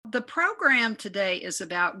the program today is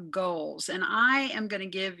about goals, and I am going to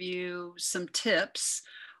give you some tips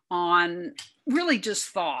on really just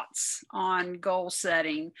thoughts on goal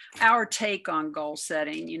setting, our take on goal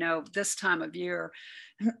setting. This time of year,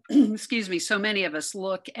 excuse me, so many of us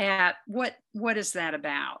look at what is that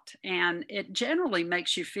about, and it generally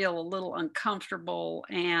makes you feel a little uncomfortable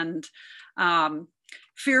and um,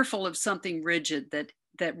 fearful of something rigid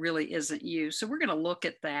that really isn't you. So we're going to look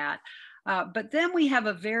at that. But then we have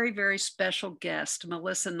a very, very special guest,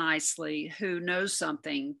 Melissa Nicely, who knows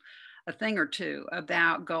something, a thing or two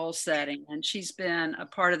about goal setting. And she's been a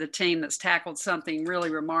part of the team that's tackled something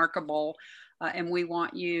really remarkable. And we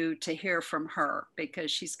want you to hear from her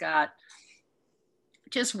because she's got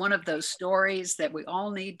just one of those stories that we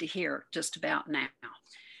all need to hear just about now.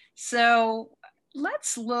 So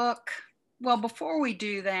let's look. Well, before we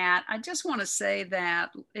do that, I just want to say that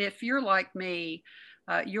if you're like me,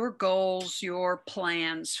 your goals, your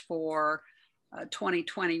plans for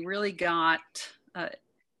 2020 really got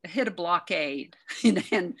hit a blockade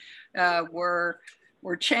and were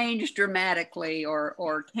changed dramatically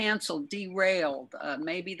or canceled, derailed.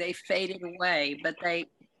 Maybe they faded away, but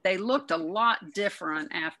they looked a lot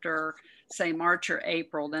different after, say, March or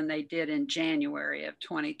April than they did in January of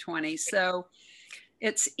 2020. So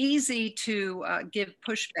it's easy to give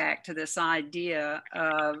pushback to this idea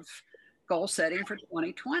of goal setting for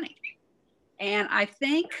 2020. And I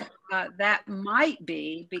think that might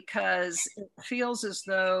be because it feels as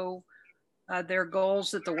though they're goals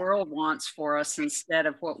that the world wants for us instead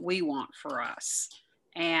of what we want for us.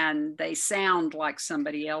 And they sound like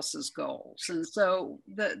somebody else's goals. And so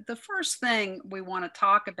the first thing we want to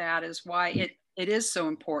talk about is why it is so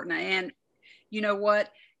important. And you know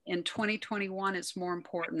what? In 2021, it's more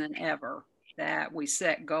important than ever that we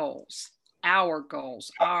set goals, our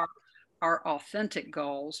goals, our authentic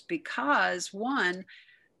goals, because one,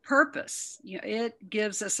 purpose, it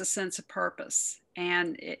gives us a sense of purpose,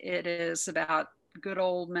 and it is about good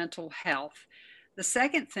old mental health. The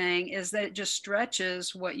second thing is that it just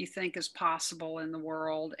stretches what you think is possible in the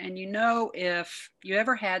world. And if you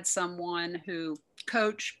ever had someone who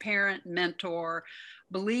coach, parent, mentor,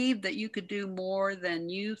 believed that you could do more than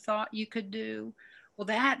you thought you could do, well,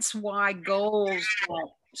 that's why goals that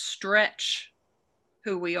stretch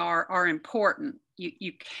who we are important.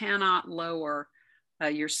 You cannot lower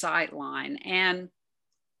your sight line. And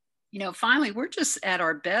finally, we're just at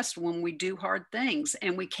our best when we do hard things,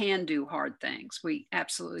 and we can do hard things. We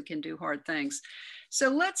absolutely can do hard things. So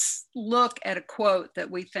let's look at a quote that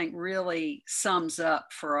we think really sums up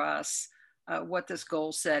for us what this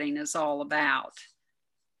goal setting is all about.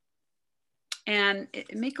 And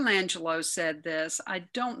Michelangelo said this. I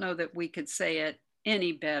don't know that we could say it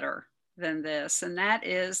any better than this, and that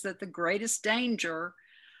is that the greatest danger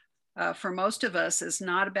for most of us is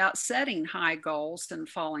not about setting high goals and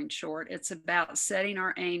falling short. It's about setting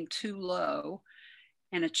our aim too low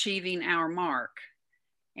and achieving our mark.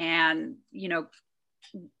 And,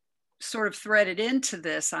 sort of threaded into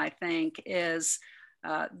this, I think, is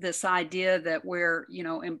this idea that we're,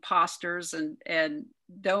 imposters and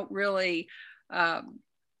don't really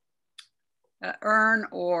earn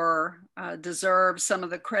or deserve some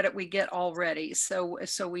of the credit we get already. So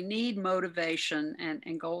we need motivation,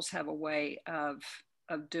 and goals have a way of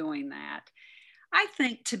doing that. I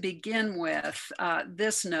think to begin with,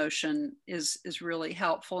 this notion is really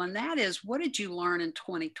helpful, and that is, what did you learn in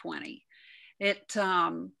 2020?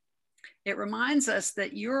 It reminds us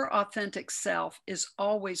that your authentic self is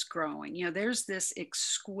always growing. There's this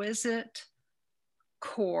exquisite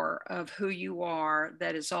core of who you are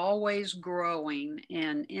that is always growing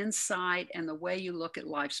in insight and the way you look at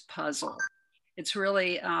life's puzzle. It's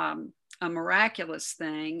really a miraculous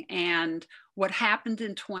thing. And what happened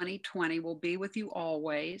in 2020 will be with you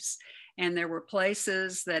always. And there were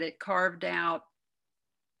places that it carved out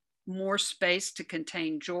more space to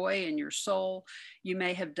contain joy in your soul. You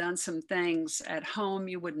may have done some things at home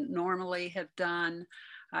you wouldn't normally have done.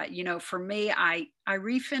 For me, I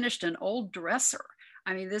refinished an old dresser.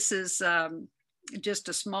 I mean, this is just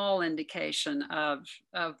a small indication of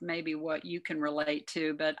maybe what you can relate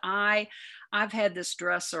to, but I've had this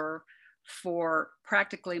dresser for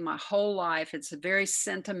practically my whole life. It's a very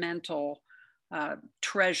sentimental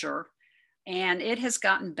treasure, and it has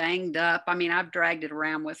gotten banged up. I mean, I've dragged it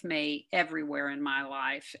around with me everywhere in my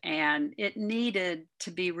life, and it needed to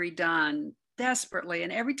be redone desperately.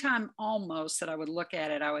 And every time almost that I would look at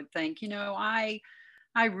it, I would think, I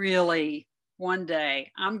really, one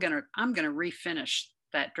day I'm gonna refinish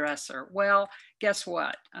that dresser. Well, guess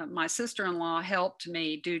what? My sister-in-law helped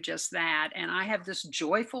me do just that, and I have this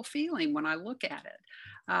joyful feeling when I look at it.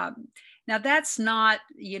 Now, that's not,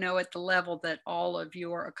 at the level that all of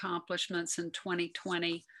your accomplishments in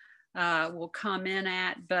 2020 will come in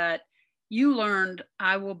at, but you learned,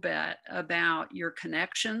 I will bet, about your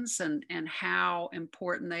connections and how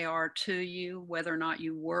important they are to you, whether or not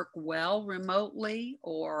you work well remotely,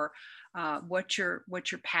 or what you're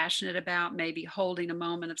passionate about, maybe holding a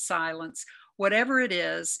moment of silence. Whatever it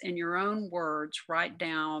is, in your own words, write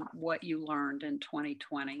down what you learned in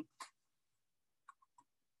 2020.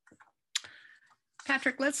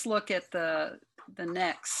 Patrick, let's look at the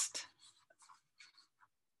next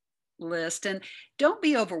list, and don't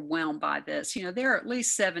be overwhelmed by this. There are at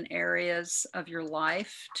least 7 areas of your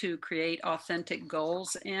life to create authentic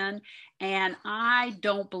goals in, and I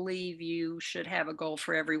don't believe you should have a goal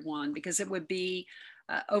for every one, because it would be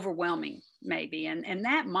overwhelming maybe, and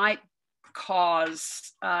that might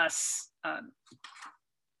cause us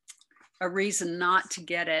a reason not to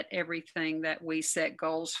get at everything that we set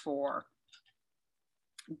goals for.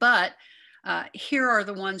 But here are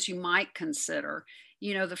the ones you might consider.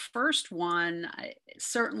 The first one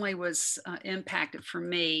certainly was impacted for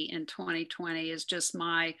me in 2020, is just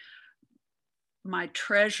my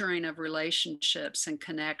treasuring of relationships and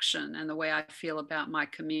connection, and the way I feel about my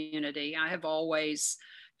community. I have always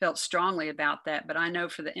felt strongly about that, but I know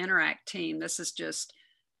for the Interact team, this has just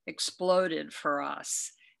exploded for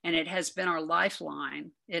us. And it has been our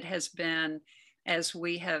lifeline. It has been, as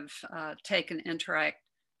we have taken Interact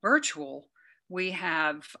virtual, we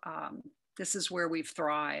have this is where we've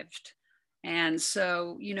thrived. And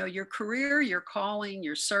so, your career, your calling,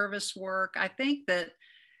 your service work, I think that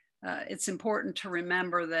it's important to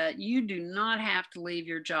remember that you do not have to leave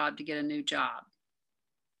your job to get a new job.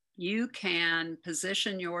 You can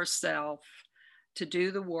position yourself to do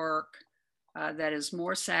the work that is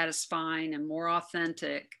more satisfying and more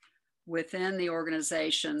authentic within the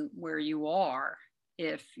organization where you are,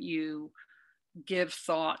 if you give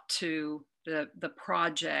thought to the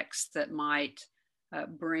projects that might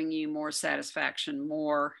bring you more satisfaction,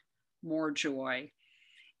 more joy.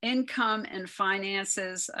 Income and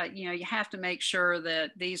finances, you have to make sure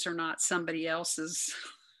that these are not somebody else's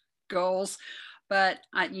goals. But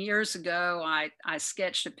years ago, I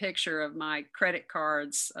sketched a picture of my credit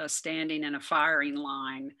cards standing in a firing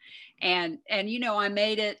line, and I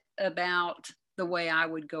made it about the way I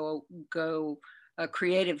would go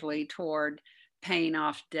creatively toward paying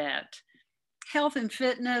off debt. Health and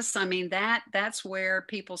fitness, I mean, that's where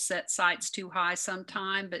people set sights too high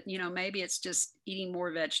sometime, but maybe it's just eating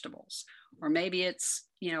more vegetables, or maybe it's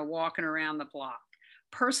walking around the block.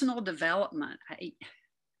 Personal development,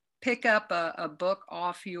 pick up a book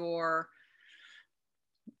off your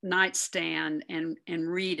nightstand and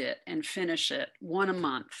read it and finish it, one a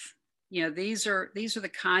month. These are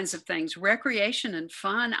the kinds of things. Recreation and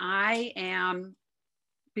fun, I am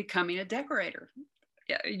becoming a decorator.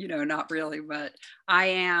 Not really, but I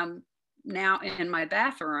am now in my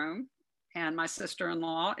bathroom, and my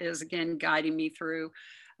sister-in-law is again guiding me through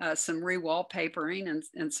some re-wallpapering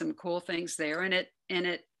and some cool things there, and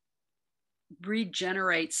it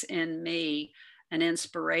regenerates in me an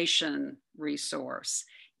inspiration resource.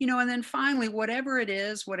 And then finally, whatever it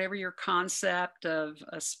is, whatever your concept of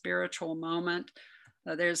a spiritual moment,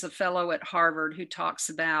 there's a fellow at Harvard who talks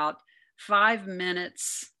about 5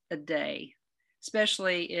 minutes a day,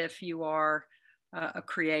 especially if you are a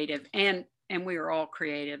creative, and we are all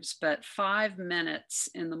creatives, but 5 minutes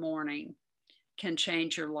in the morning can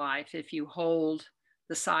change your life if you hold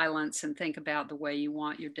the silence and think about the way you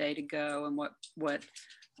want your day to go, and what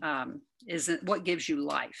gives you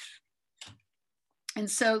life. And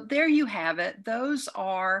so there you have it. Those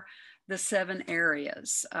are the 7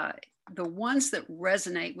 areas. The ones that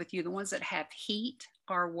resonate with you, the ones that have heat,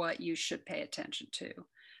 are what you should pay attention to.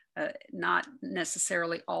 Not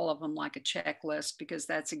necessarily all of them like a checklist, because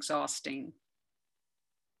that's exhausting.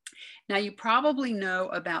 Now, you probably know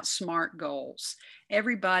about SMART goals.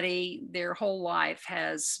 Everybody, their whole life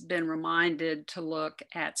has been reminded to look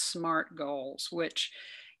at SMART goals, which,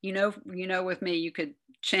 with me, you could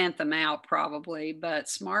chant them out probably, but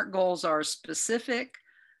SMART goals are specific,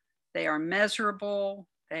 they are measurable,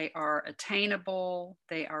 they are attainable,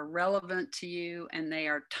 they are relevant to you, and they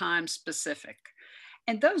are time specific.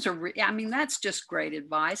 And those are, that's just great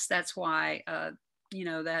advice. That's why,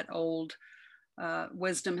 that old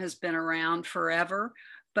wisdom has been around forever.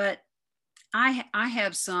 But I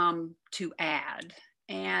have some to add.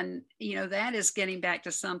 And, that is getting back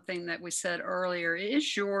to something that we said earlier.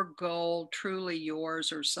 Is your goal truly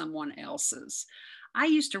yours or someone else's? I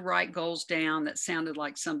used to write goals down that sounded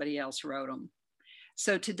like somebody else wrote them.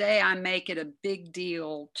 So today I make it a big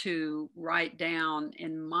deal to write down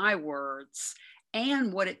in my words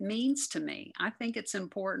and what it means to me. I think it's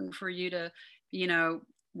important for you to,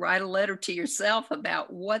 write a letter to yourself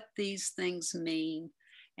about what these things mean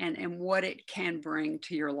and what it can bring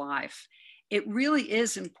to your life. It really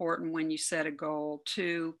is important when you set a goal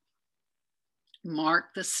to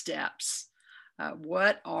mark the steps.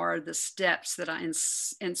 What are the steps that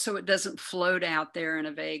and so it doesn't float out there in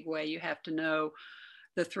a vague way. You have to know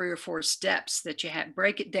the 3 or 4 steps that you have.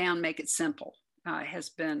 Break it down, make it simple. Has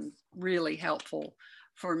been really helpful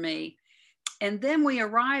for me. And then we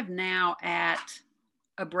arrive now at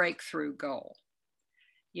a breakthrough goal.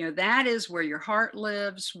 That is where your heart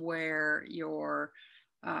lives, where your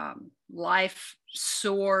life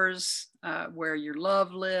soars, where your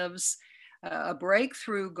love lives. A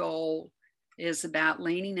breakthrough goal is about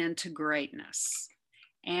leaning into greatness.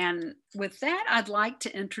 And with that, I'd like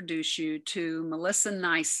to introduce you to Melissa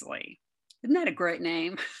Nicely. Isn't that a great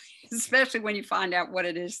name? Especially when you find out what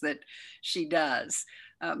it is that she does.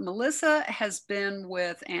 Melissa has been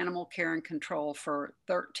with Animal Care and Control for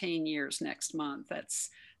 13 years next month.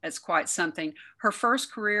 That's quite something. Her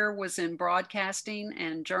first career was in broadcasting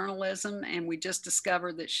and journalism, and we just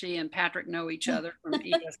discovered that she and Patrick know each other from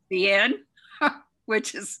ESPN,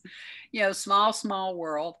 which is, small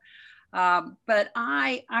world. But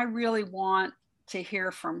I really want to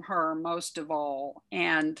hear from her most of all.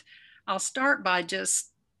 And I'll start by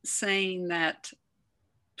just saying that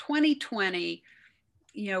 2020,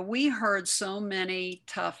 we heard so many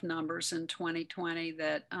tough numbers in 2020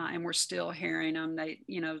 that, and we're still hearing them.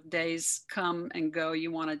 Days come and go,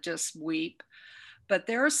 you want to just weep. But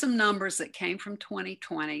there are some numbers that came from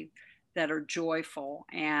 2020 that are joyful.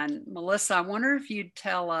 And Melissa, I wonder if you'd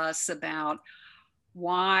tell us about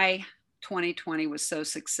why 2020 was so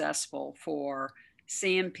successful for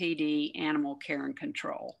CMPD Animal Care and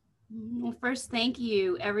Control. Well, first, thank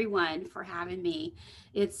you everyone for having me.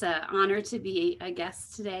 It's an honor to be a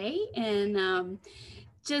guest today. And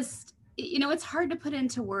it's hard to put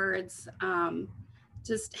into words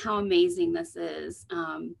just how amazing this is.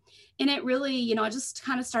 And it really, I just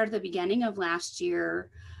kind of started at the beginning of last year,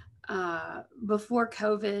 before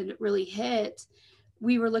COVID really hit.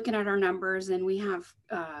 We were looking at our numbers, and we have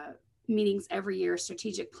meetings every year,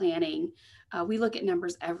 strategic planning. We look at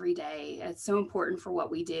numbers every day. It's so important for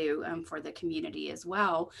what we do for the community as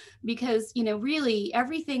well, because, really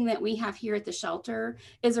everything that we have here at the shelter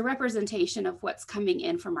is a representation of what's coming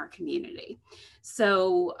in from our community.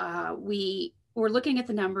 So we were looking at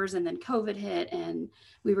the numbers, and then COVID hit, and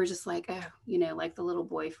we were just like, oh, like the little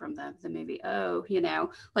boy from the movie. Oh,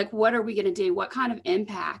 like, what are we going to do? What kind of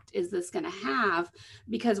impact is this going to have?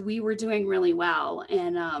 Because we were doing really well.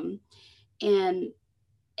 And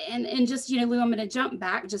just, Lou, I'm going to jump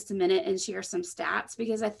back just a minute and share some stats,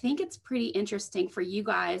 because I think it's pretty interesting for you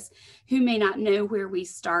guys who may not know where we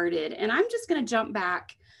started. And I'm just going to jump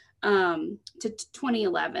back to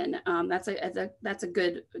 2011. That's a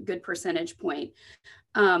good percentage point.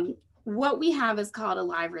 What we have is called a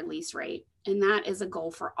live release rate. And that is a goal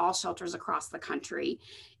for all shelters across the country,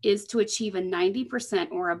 is to achieve a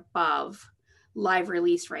 90% or above live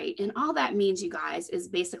release rate. And all that means, you guys, is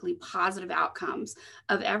basically positive outcomes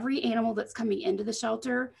of every animal that's coming into the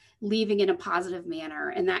shelter leaving in a positive manner.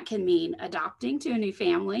 And that can mean adopting to a new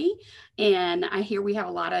family. And I hear we have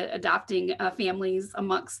a lot of adopting families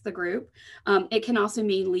amongst the group. It can also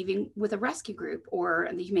mean leaving with a rescue group or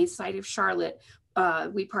the Humane Society of Charlotte.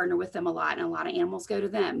 We partner with them a lot, and a lot of animals go to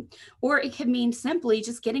them. Or it can mean simply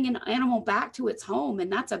just getting an animal back to its home.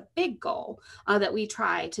 And that's a big goal that we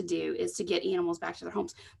try to do, is to get animals back to their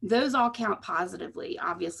homes. Those all count positively,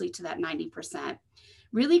 obviously, to that 90%.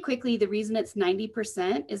 Really quickly, the reason it's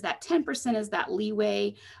 90% is that 10% is that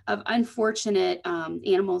leeway of unfortunate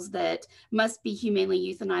animals that must be humanely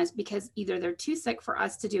euthanized because either they're too sick for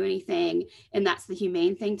us to do anything, and that's the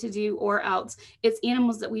humane thing to do, or else it's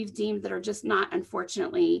animals that we've deemed that are just not,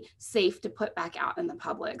 unfortunately, safe to put back out in the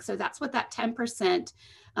public. So that's what that 10%,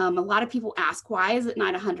 a lot of people ask, why is it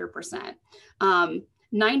not 100%?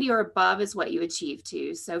 90 or above is what you achieve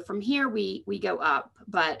to. So from here, we go up.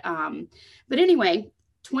 But anyway,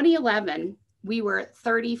 2011, we were at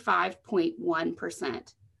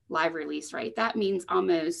 35.1% live release rate. That means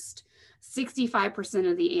almost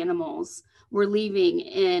 65% of the animals were leaving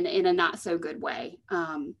in a not so good way.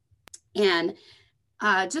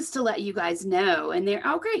 Just to let you guys know, and they're,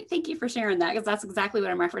 oh, great, thank you for sharing that, because that's exactly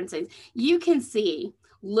what I'm referencing. You can see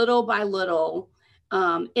little by little,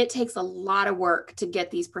 it takes a lot of work to get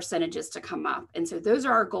these percentages to come up. And so those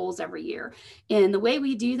are our goals every year. And the way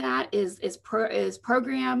we do that is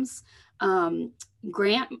programs,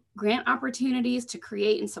 grant opportunities to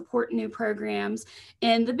create and support new programs.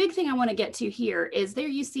 And the big thing I want to get to here is there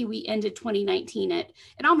you see we ended 2019 at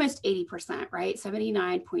almost 80%, right?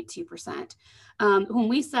 79.2%. When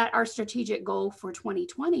we set our strategic goal for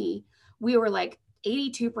 2020, we were like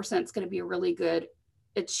 82% is going to be a really good,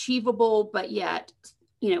 achievable, but yet,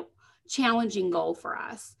 challenging goal for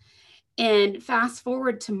us. And fast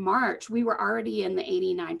forward to March, we were already in the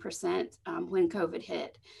 89% when COVID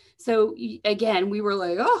hit. So again, we were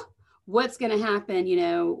like, oh, what's going to happen?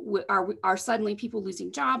 Are suddenly people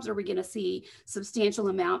losing jobs? Are we going to see substantial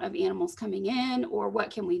amount of animals coming in, or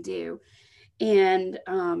what can we do? And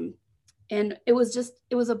it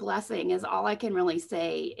was a blessing, is all I can really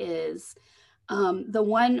say. Is the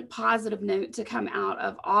one positive note to come out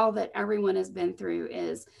of all that everyone has been through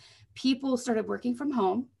is people started working from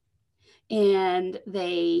home, and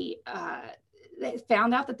they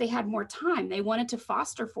found out that they had more time. They wanted to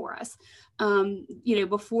foster for us.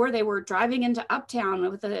 Before they were driving into Uptown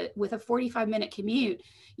with a 45-minute commute,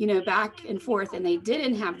 back and forth, and they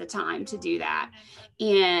didn't have the time to do that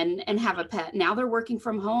and have a pet. Now they're working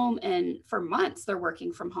from home, and for months they're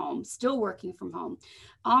working from home, still working from home.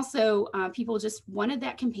 Also, people just wanted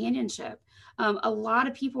that companionship. A lot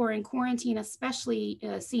of people are in quarantine, especially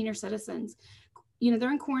senior citizens.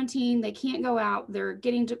 They're in quarantine, they can't go out, they're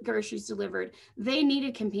getting groceries delivered. They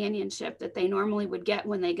needed companionship that they normally would get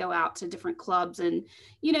when they go out to different clubs and,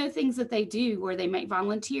 things that they do where they might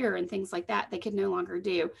volunteer and things like that, they could no longer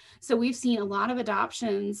do. So we've seen a lot of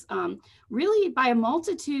adoptions, really by a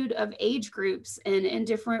multitude of age groups and in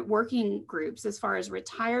different working groups, as far as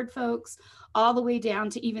retired folks, all the way down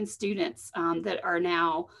to even students that are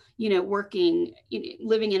now, working,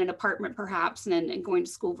 living in an apartment perhaps, and going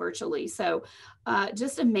to school virtually. So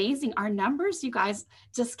just amazing. Our numbers, you guys,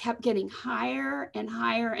 just kept getting higher and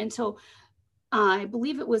higher until I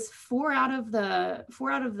believe it was 4 out of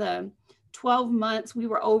the 12 months, we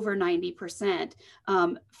were over 90%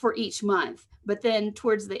 for each month. But then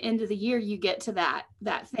towards the end of the year, you get to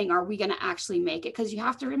that thing, are we going to actually make it? Because you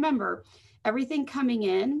have to remember, everything coming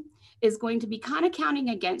in is going to be kind of counting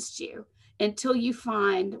against you until you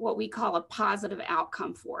find what we call a positive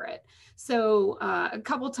outcome for it. So a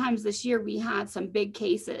couple of times this year, we had some big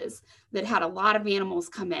cases that had a lot of animals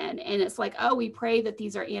come in. And it's like, oh, we pray that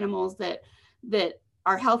these are animals that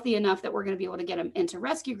are healthy enough that we're going to be able to get them into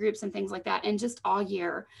rescue groups and things like that. And just all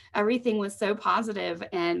year, everything was so positive.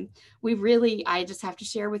 And I just have to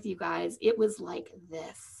share with you guys, it was like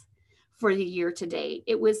this for the year to date.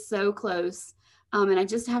 It was so close. And I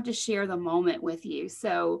just have to share the moment with you.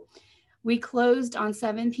 So we closed on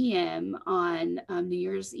 7 p.m. on New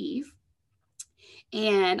Year's Eve.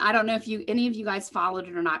 And I don't know if any of you guys followed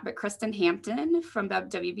it or not, but Kristen Hampton from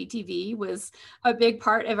WBTV was a big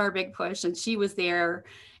part of our big push. And she was there,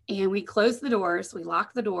 and we closed the doors, we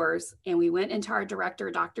locked the doors, and we went into our director,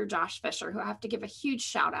 Dr. Josh Fisher, who I have to give a huge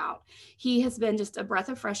shout out. He has been just a breath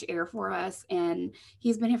of fresh air for us. And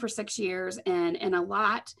he's been here for 6 years, and a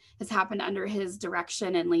lot has happened under his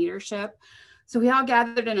direction and leadership. So we all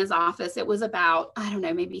gathered in his office. It was about, I don't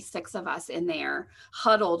know, maybe 6 of us in there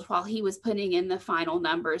huddled while he was putting in the final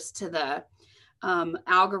numbers to the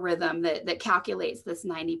algorithm that calculates this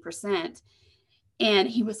 90%. And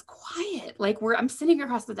he was quiet. Like I'm sitting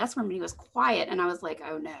across the desk from him, and he was quiet. And I was like,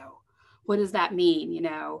 oh no, what does that mean?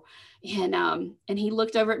 And he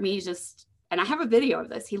looked over at me and I have a video of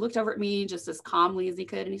this. He looked over at me just as calmly as he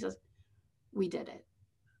could. And he says, we did it.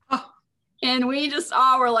 And we just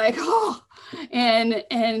all were like, oh,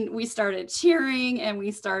 and we started cheering, and we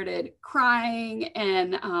started crying.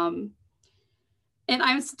 And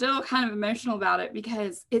I'm still kind of emotional about it,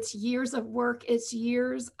 because it's years of work. It's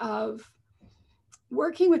years of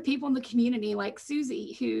working with people in the community like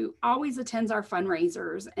Susie, who always attends our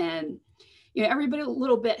fundraisers, and, every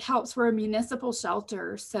little bit helps. We're a municipal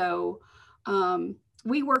shelter. So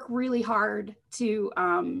we work really hard to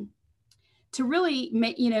really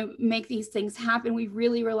make these things happen. We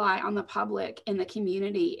really rely on the public and the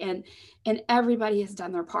community, and everybody has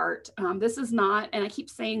done their part. This is not, and I keep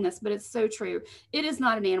saying this, but it's so true. It is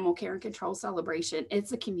not an animal care and control celebration.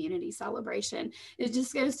 It's a community celebration. It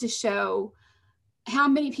just goes to show how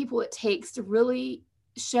many people it takes to really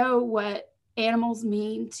show what animals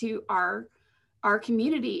mean to our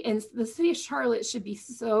community. And the city of Charlotte should be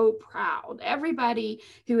so proud. Everybody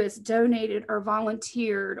who has donated or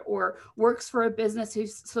volunteered or works for a business who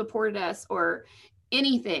supported us or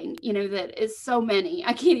anything, that is so many.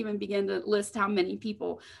 I can't even begin to list how many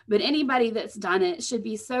people, but anybody that's done it should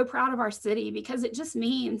be so proud of our city, because it just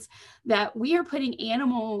means that we are putting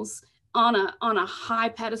animals on a high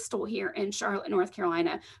pedestal here in Charlotte, North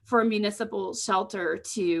Carolina, for a municipal shelter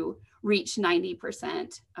to reach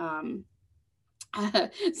 90%.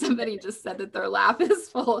 Somebody just said that their lap is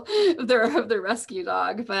full of their rescue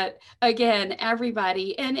dog. But again,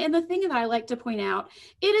 everybody, and the thing that I like to point out,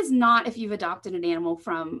 it is not if you've adopted an animal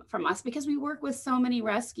from us, because we work with so many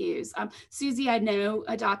rescues. Susie, I know,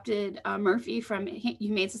 adopted Murphy from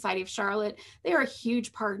Humane Society of Charlotte. They are a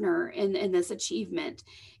huge partner in this achievement.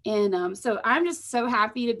 And so I'm just so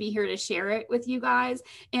happy to be here to share it with you guys.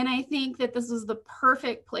 And I think that this was the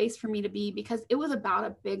perfect place for me to be, because it was about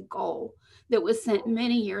a big goal that was sent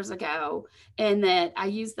many years ago. And that I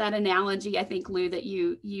used that analogy, I think, Lou, that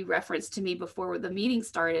you referenced to me before the meeting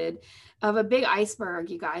started, of a big iceberg,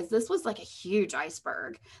 you guys. This was like a huge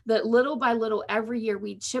iceberg that little by little, every year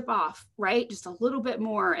we'd chip off, right? Just a little bit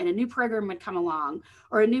more, and a new program would come along,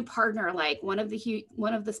 or a new partner, like one of the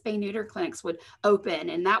spay neuter clinics would open,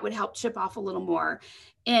 and that would help chip off a little more.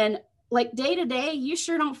 And like day to day, you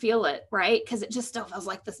sure don't feel it, right? Because it just still feels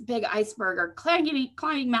like this big iceberg, or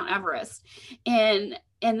climbing Mount Everest. And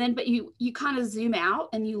then, but you kind of zoom out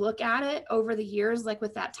and you look at it over the years, like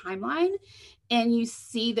with that timeline, and you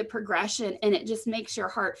see the progression, and it just makes your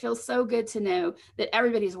heart feel so good to know that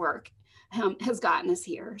everybody's work has gotten us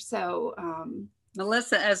here. So,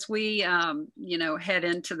 Melissa, as we, head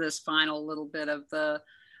into this final little bit of the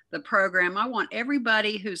program, I want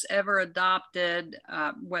everybody who's ever adopted,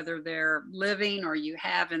 whether they're living or you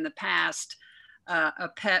have in the past, a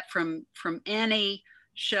pet from any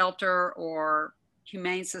shelter or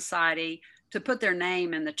humane society, to put their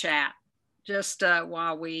name in the chat, just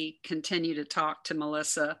while we continue to talk to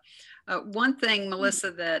Melissa. One thing,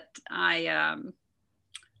 Melissa, that I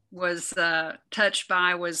was touched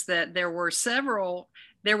by was that there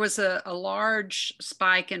was a large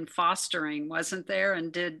spike in fostering, wasn't there?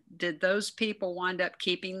 And did those people wind up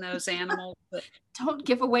keeping those animals? Don't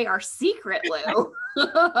give away our secret, Lou.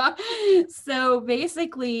 So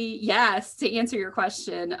basically, yes, to answer your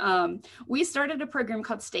question, we started a program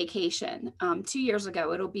called Staycation 2 years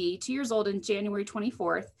ago. It'll be 2 years old in January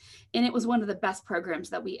 24th. And it was one of the best programs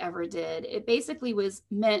that we ever did. It basically was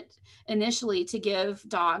meant initially to give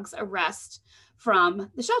dogs a rest from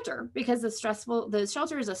the shelter, because the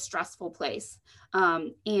shelter is a stressful place.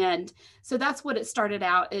 And so that's what it started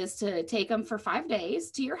out, is to take them for 5 days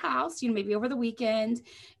to your house, maybe over the weekend,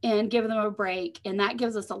 and give them a break. And that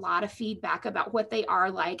gives us a lot of feedback about what they are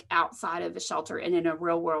like outside of the shelter and in a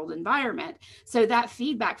real world environment. So that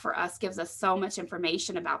feedback for us gives us so much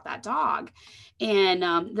information about that dog.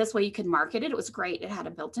 And this way you could market it. It was great. It had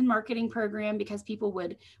a built-in marketing program, because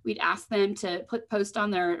we'd ask them to post on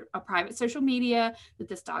their private social media that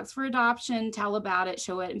this dog's for adoption, tell about it,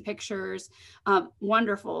 show it in pictures.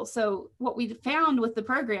 Wonderful. So what we found with the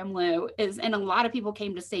program, Lou, is, and a lot of people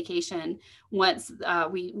came to Staycation once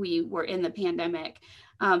we were in the pandemic.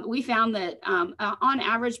 We found that on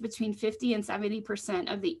average, between 50 and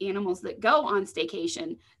 70% of the animals that go on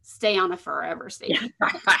Staycation stay on a forever staycation.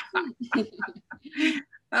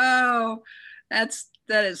 Oh, that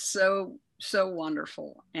is so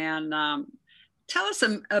wonderful. And tell us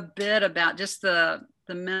a bit about just the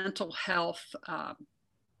mental health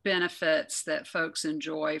benefits that folks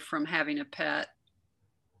enjoy from having a pet.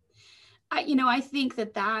 I think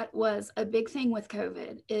that was a big thing with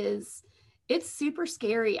COVID. Is it's super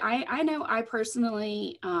scary. I know I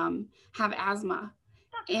personally have asthma,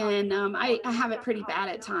 and I have it pretty bad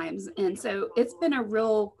at times. And so it's been a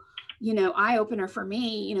real, eye opener for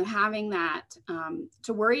me, having that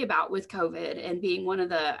to worry about with COVID, and being one of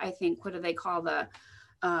the, I think, what do they call the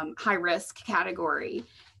high risk category.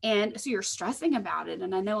 And so you're stressing about it.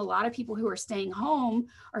 And I know a lot of people who are staying home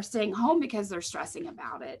because they're stressing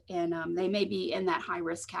about it. And they may be in that high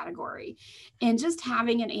risk category. And just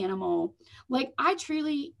having an animal, like, I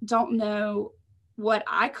truly don't know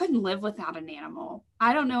I couldn't live without an animal.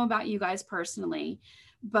 I don't know about you guys personally,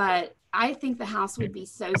 but I think the house would be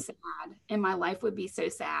so sad, and my life would be so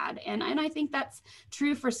sad. And I think that's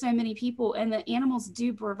true for so many people. And the animals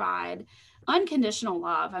do provide unconditional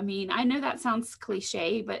love. I mean, I know that sounds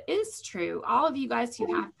cliche, but it's true. All of you guys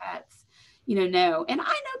who have pets, know. And I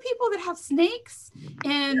know people that have snakes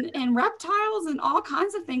and reptiles and all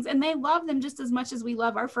kinds of things, and they love them just as much as we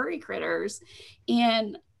love our furry critters.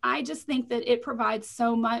 And I just think that it provides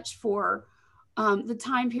so much for the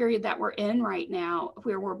time period that we're in right now,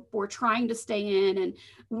 where we're trying to stay in, and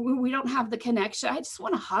we don't have the connection. I just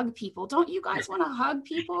want to hug people. Don't you guys want to hug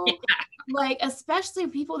people? Yeah. Like, especially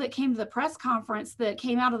people that came to the press conference, that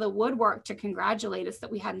came out of the woodwork to congratulate us,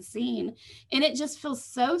 that we hadn't seen. And it just feels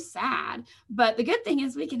so sad. But the good thing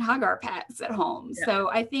is we can hug our pets at home. Yeah.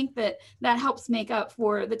 So I think that helps make up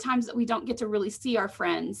for the times that we don't get to really see our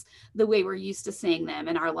friends the way we're used to seeing them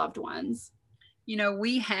and our loved ones.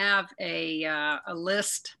 We have a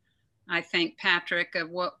list, I think, Patrick, of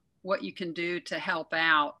what you can do to help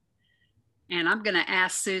out. And I'm going to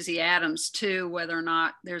ask Susie Adams too, whether or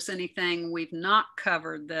not there's anything we've not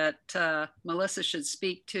covered that Melissa should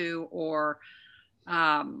speak to, or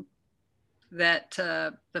that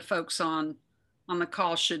the folks on the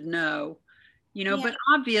call should know. Yeah. But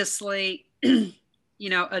obviously,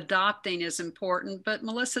 adopting is important. But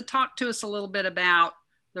Melissa, talk to us a little bit about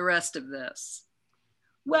the rest of this.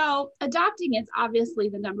 Well, adopting is obviously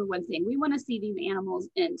the number one thing. We want to see these animals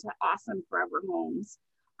into awesome forever homes.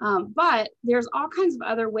 But there's all kinds of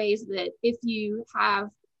other ways that if you have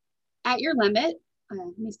at your limit,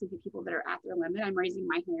 let me see the people that are at their limit. I'm raising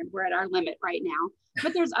my hand. We're at our limit right now.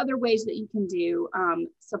 But there's other ways that you can do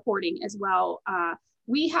supporting as well.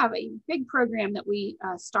 We have a big program that we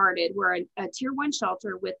started. We're a tier 1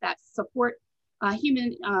 shelter with that support,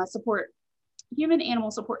 human animal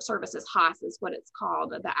support services, HAS is what it's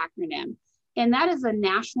called, the acronym. And that is a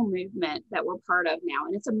national movement that we're part of now.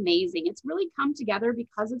 And it's amazing. It's really come together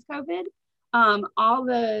because of COVID.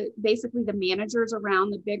 Basically the managers around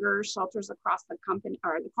the bigger shelters across the company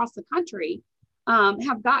or across the country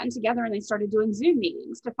have gotten together, and they started doing Zoom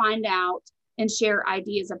meetings to find out and share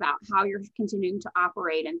ideas about how you're continuing to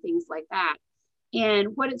operate and things like that.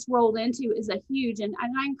 And what it's rolled into is a huge, and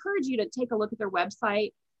I encourage you to take a look at their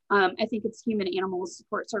website. I think it's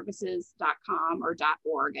humananimalsupportservices.com or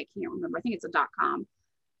 .org. I can't remember. I think it's a .com.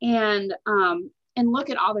 And look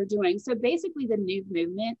at all they're doing. So basically the new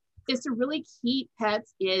movement is to really keep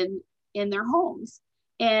pets in their homes.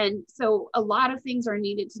 And so a lot of things are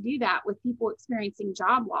needed to do that with people experiencing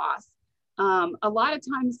job loss. A lot of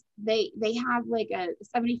times they have like a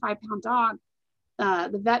 75-pound dog,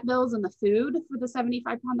 the vet bills and the food for the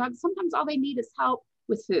 75-pound dog. Sometimes all they need is help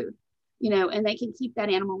with food. And they can keep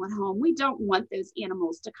that animal at home. We don't want those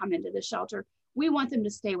animals to come into the shelter. We want them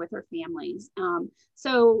to stay with their families.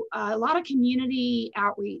 So a lot of community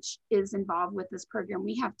outreach is involved with this program.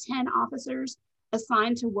 We have 10 officers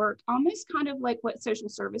assigned to work almost kind of like what social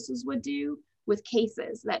services would do with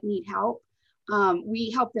cases that need help.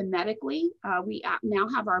 We help them medically. We now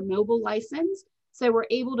have our mobile license. So we're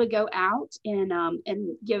able to go out and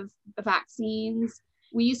give vaccines.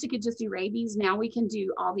 We used to could just do rabies. Now we can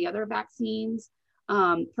do all the other vaccines,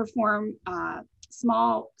 perform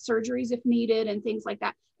small surgeries if needed and things like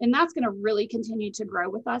that. And that's going to really continue to grow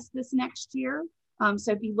with us this next year.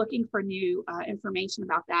 So be looking for new information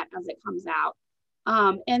about that as it comes out.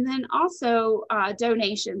 And then also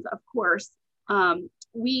donations, of course.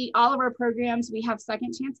 All of our programs, we have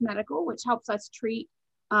Second Chance Medical, which helps us treat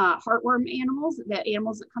heartworm animals, the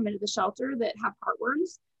animals that come into the shelter that have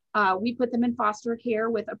heartworms. We put them in foster care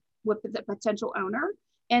with the potential owner,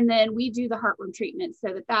 and then we do the heartworm treatment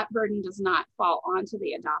so that burden does not fall onto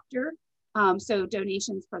the adopter. So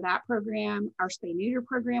donations for that program, our spay neuter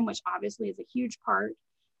program, which obviously is a huge part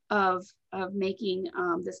of making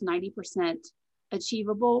this 90%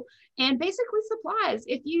 achievable, and basically supplies.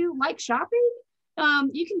 If you like shopping,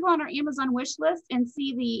 you can go on our Amazon wish list and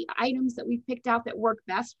see the items that we've picked out that work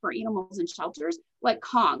best for animals in shelters. Like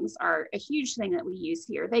Kongs are a huge thing that we use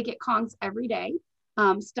here. They get Kongs every day,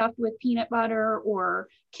 stuffed with peanut butter or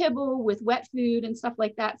kibble with wet food and stuff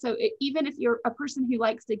like that. So even if you're a person who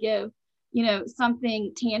likes to give,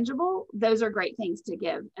 something tangible, those are great things to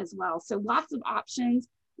give as well. So lots of options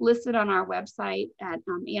listed on our website at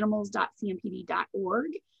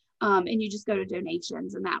animals.cmpd.org. And you just go to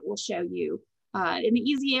donations, and that will show you in the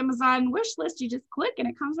easy Amazon wish list. You just click and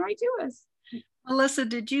it comes right to us. Melissa,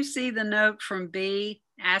 did you see the note from B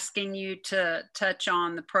asking you to touch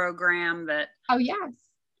on the program that? Oh, yes.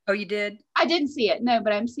 Oh, you did? I didn't see it, no,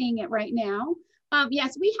 but I'm seeing it right now.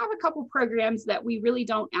 Yes, we have a couple programs that we really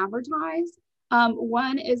don't advertise.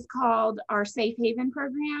 One is called our Safe Haven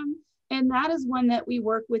program, and that is one that we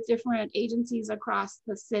work with different agencies across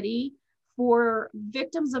the city for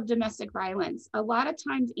victims of domestic violence. A lot of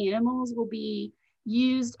times animals will be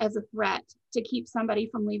used as a threat to keep somebody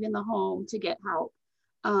from leaving the home to get help.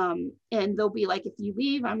 And they'll be like, if you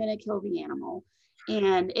leave, I'm going to kill the animal.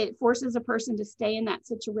 And it forces a person to stay in that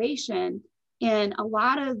situation. And a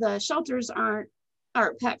lot of the shelters aren't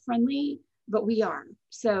pet friendly, but we are.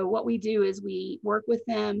 So what we do is we work with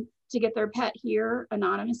them to get their pet here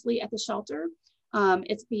anonymously at the shelter.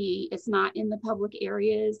 It's not in the public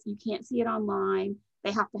areas. You can't see it online.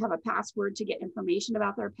 They have to have a password to get information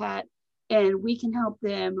about their pet. And we can help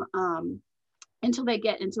them until they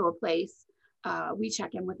get into a place. We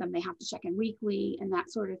check in with them. They have to check in weekly and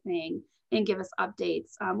that sort of thing and give us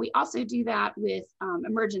updates. We also do that with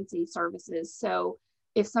emergency services. So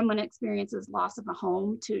if someone experiences loss of a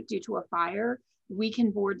home due to a fire, we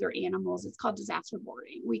can board their animals. It's called disaster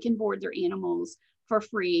boarding. We can board their animals for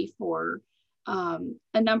free for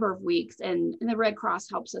a number of weeks. And the Red Cross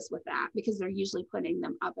helps us with that because they're usually putting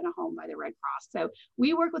them up in a home by the Red Cross. So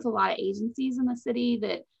we work with a lot of agencies in the city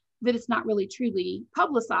that it's not really truly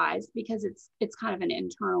publicized because it's kind of an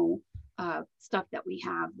internal stuff that we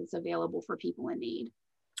have that's available for people in need.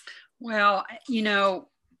 Well,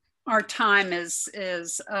 our time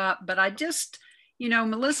is up, but I just,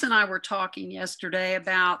 Melissa and I were talking yesterday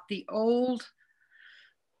about the old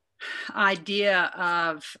idea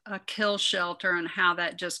of a kill shelter and how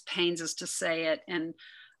that just pains us to say it, and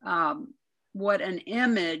what an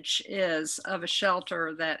image is of a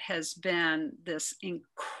shelter that has been this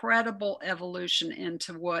incredible evolution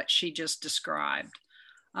into what she just described.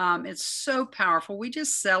 It's so powerful. We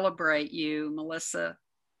just celebrate you, Melissa.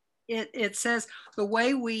 It says the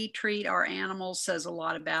way we treat our animals says a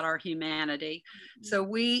lot about our humanity. Mm-hmm. So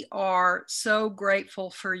we are so grateful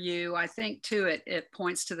for you. I think too, it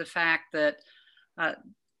points to the fact that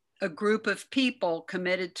a group of people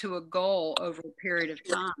committed to a goal over a period of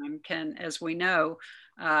time can, as we know,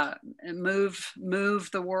 move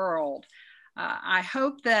the world. I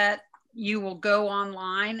hope that you will go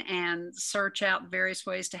online and search out various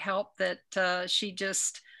ways to help that she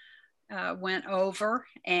just went over.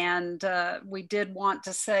 And we did want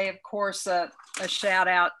to say, of course, a shout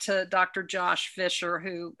out to Dr. Josh Fisher,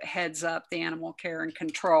 who heads up the animal care and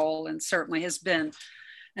control and certainly has been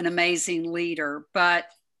an amazing leader. But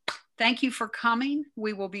thank you for coming.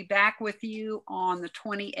 We will be back with you on the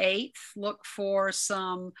 28th. Look for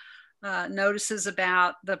some notices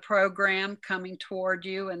about the program coming toward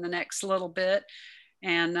you in the next little bit.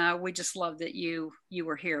 And we just love that you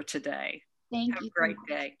were here today. Thank you. Have a great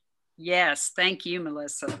day. Yes, thank you,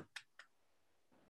 Melissa.